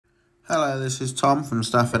Hello, this is Tom from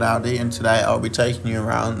Stafford Audi, and today I'll be taking you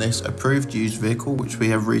around this approved used vehicle which we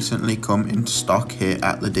have recently come into stock here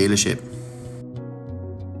at the dealership.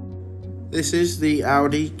 This is the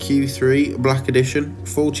Audi Q3 Black Edition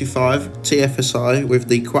 45 TFSI with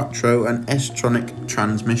the Quattro and S-Tronic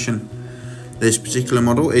transmission. This particular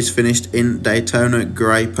model is finished in Daytona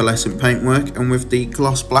grey pearlescent paintwork, and with the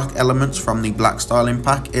gloss black elements from the black styling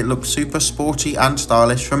pack, it looks super sporty and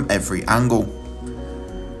stylish from every angle.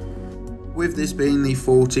 With this being the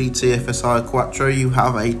 40 TFSI Quattro, you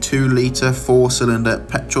have a 2-litre 4-cylinder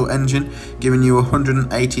petrol engine giving you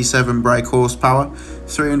 187 brake horsepower,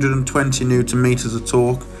 320 Nm of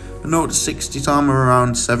torque, a 0 to 60 time of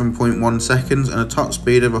around 7.1 seconds and a top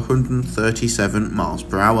speed of 137 miles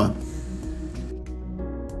per hour.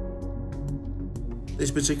 This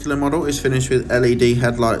particular model is finished with LED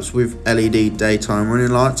headlights with LED daytime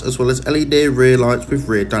running lights, as well as LED rear lights with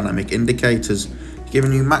rear dynamic indicators,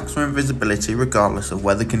 giving you maximum visibility regardless of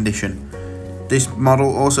weather condition. This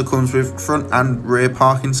model also comes with front and rear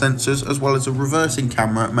parking sensors, as well as a reversing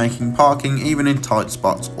camera, making parking even in tight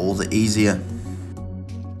spots all the easier.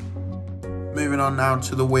 Moving on now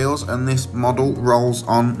to the wheels, and this model rolls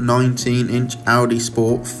on 19-inch Audi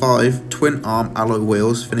Sport 5 twin arm alloy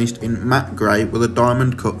wheels finished in matte grey with a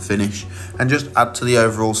diamond cut finish, and just add to the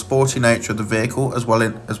overall sporty nature of the vehicle, as well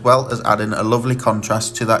as adding a lovely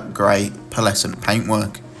contrast to that grey pearlescent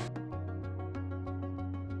paintwork.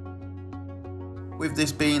 With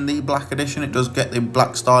this being the Black Edition, it does get the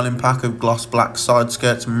black styling pack of gloss black side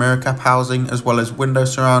skirts and mirror cap housing, as well as window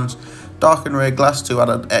surrounds, darkened rear glass to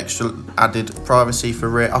add extra added privacy for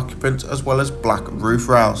rear occupants, as well as black roof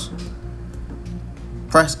rails.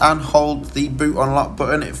 Press and hold the boot unlock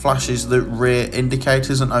button, it flashes the rear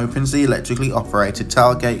indicators and opens the electrically operated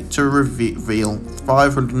tailgate to reveal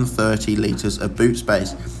 530 litres of boot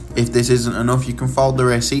space. If this isn't enough, you can fold the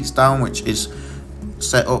rear seats down, which is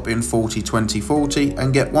set up in 40-20-40,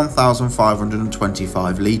 and get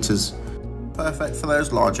 1,525 litres. Perfect for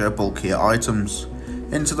those larger, bulkier items.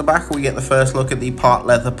 Into the back, we get the first look at the part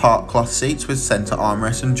leather, part cloth seats with centre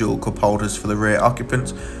armrests and dual cup holders for the rear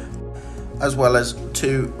occupants, as well as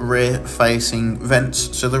 2 rear facing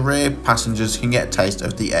vents so the rear passengers can get a taste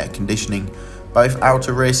of the air conditioning. Both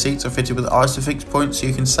outer rear seats are fitted with ISOFIX points, so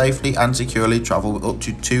you can safely and securely travel with up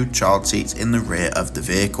to 2 child seats in the rear of the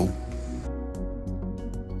vehicle.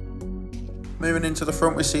 Moving into the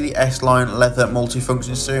front, we see the S-Line leather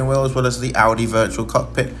multifunction steering wheel, as well as the Audi virtual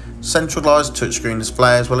cockpit, centralised touchscreen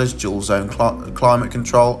display, as well as dual zone climate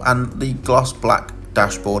control and the gloss black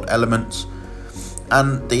dashboard elements.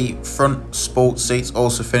 And the front sports seats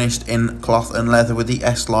also finished in cloth and leather with the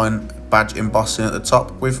S-Line badge embossing at the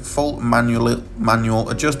top, with full manual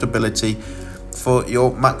adjustability for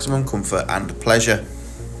your maximum comfort and pleasure.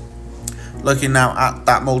 Looking now at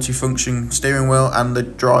that multifunction steering wheel and the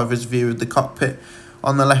driver's view of the cockpit.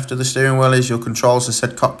 On the left of the steering wheel is your controls to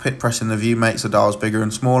said cockpit. Pressing the view makes the dials bigger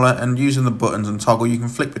and smaller, and using the buttons and toggle you can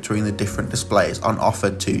flick between the different displays on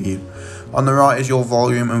offered to you. On the right is your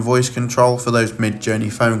volume and voice control for those mid-journey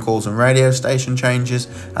phone calls and radio station changes,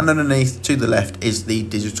 and underneath to the left is the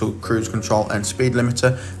digital cruise control and speed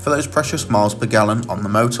limiter for those precious miles per gallon on the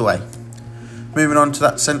motorway. Moving on to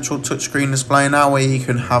that central touchscreen display now, where you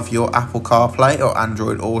can have your Apple CarPlay or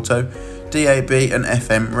Android Auto, DAB and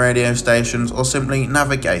FM radio stations, or simply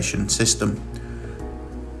navigation system.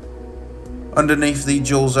 Underneath the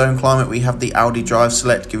dual zone climate, we have the Audi Drive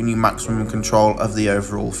Select, giving you maximum control of the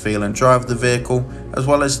overall feel and drive of the vehicle, as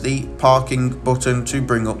well as the parking button to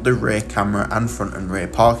bring up the rear camera and front and rear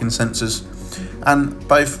parking sensors. And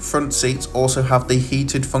both front seats also have the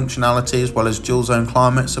heated functionality, as well as dual zone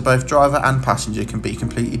climate, so both driver and passenger can be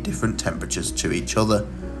completely different temperatures to each other.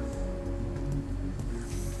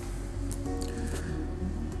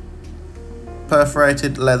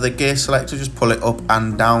 Perforated leather gear selector, just pull it up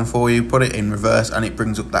and down for you, put it in reverse and it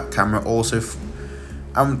brings up that camera also.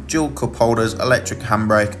 Dual cup holders, electric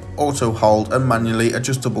handbrake, auto hold and manually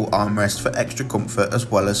adjustable armrest for extra comfort, as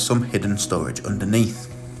well as some hidden storage underneath.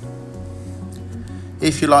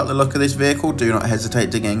 If you like the look of this vehicle, do not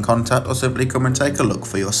hesitate to get in contact or simply come and take a look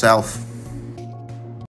for yourself.